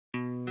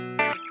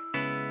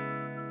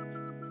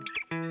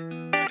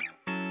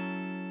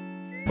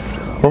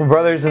Well,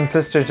 brothers and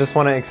sisters, just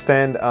want to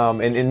extend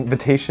an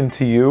invitation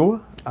to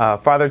you.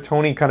 Father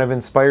Tony kind of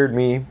inspired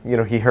me. You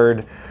know, he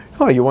heard,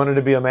 oh, you wanted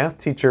to be a math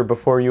teacher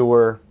before you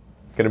were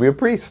going to be a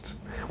priest.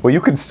 Well, you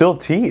can still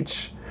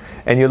teach,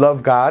 and you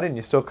love God, and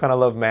you still kind of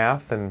love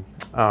math. And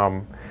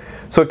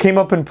so it came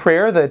up in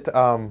prayer that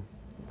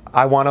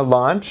I want to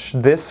launch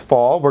this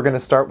fall. We're going to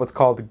start what's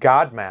called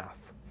God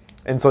Math.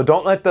 And so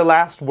don't let the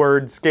last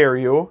word scare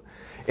you.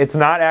 It's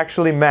not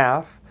actually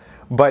math,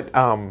 but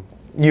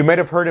you might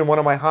have heard in one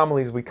of my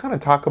homilies, we kind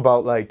of talk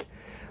about, like,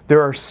 there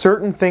are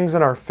certain things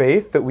in our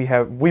faith that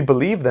we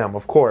believe them,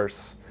 of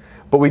course,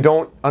 but we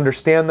don't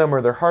understand them, or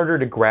they're harder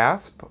to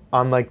grasp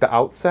on, like, the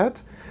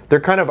outset.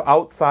 They're kind of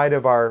outside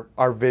of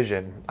our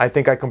vision. I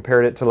think I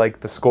compared it to,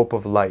 like, the scope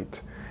of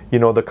light. You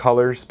know, the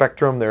color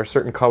spectrum. There are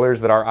certain colors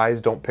that our eyes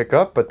don't pick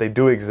up, but they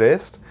do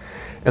exist.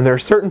 And there are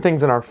certain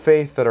things in our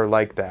faith that are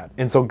like that.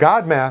 And so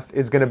God Math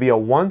is going to be a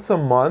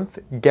once-a-month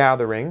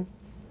gathering.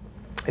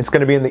 It's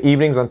going to be in the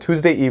evenings, on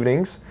Tuesday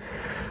evenings,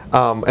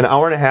 an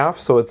hour and a half,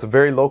 so it's a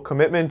very low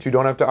commitment. You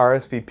don't have to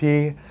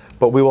RSVP,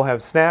 but we will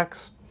have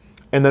snacks.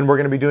 And then we're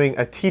going to be doing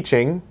a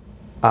teaching.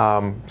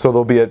 So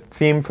there'll be a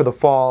theme for the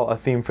fall, a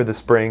theme for the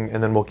spring,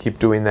 and then we'll keep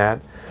doing that.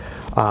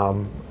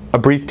 A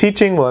brief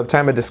teaching, we'll have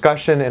time of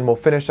discussion, and we'll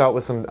finish out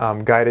with some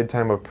guided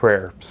time of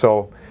prayer.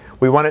 So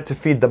we want it to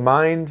feed the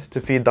mind,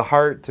 to feed the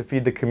heart, to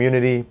feed the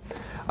community.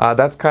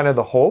 That's kind of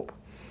the hope.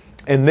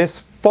 And this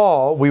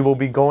fall, we will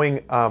be going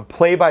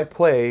play by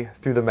play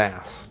through the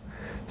Mass.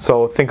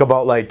 So think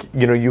about, like,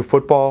 you know, you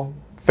football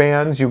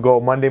fans, you go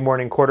Monday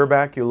morning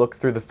quarterback, you look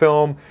through the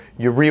film,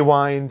 you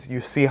rewind,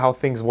 you see how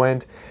things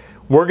went.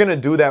 We're going to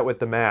do that with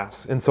the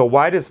Mass. And so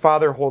why does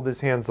Father hold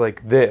his hands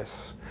like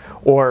this?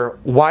 Or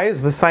why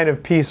is the sign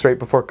of peace right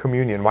before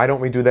communion? Why don't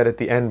we do that at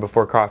the end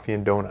before coffee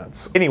and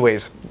donuts?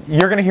 Anyways,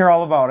 you're going to hear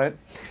all about it.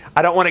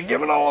 I don't want to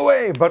give it all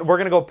away, but we're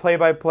going to go play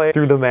by play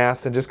through the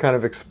Mass and just kind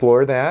of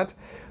explore that.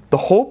 The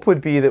hope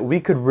would be that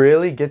we could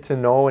really get to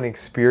know and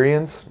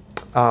experience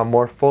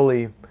more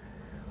fully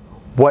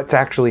what's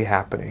actually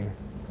happening.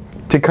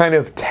 To kind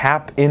of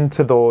tap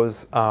into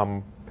those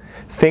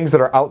things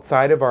that are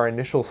outside of our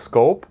initial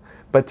scope,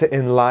 but to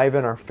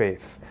enliven our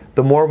faith.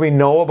 The more we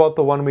know about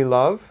the one we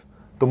love,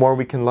 the more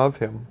we can love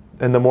him.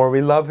 And the more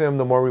we love him,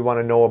 the more we want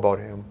to know about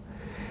him.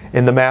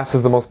 And the Mass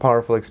is the most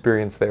powerful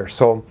experience there.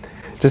 So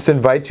just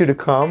invite you to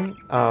come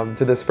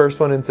to this first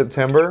one in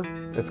September.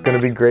 It's going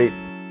to be great.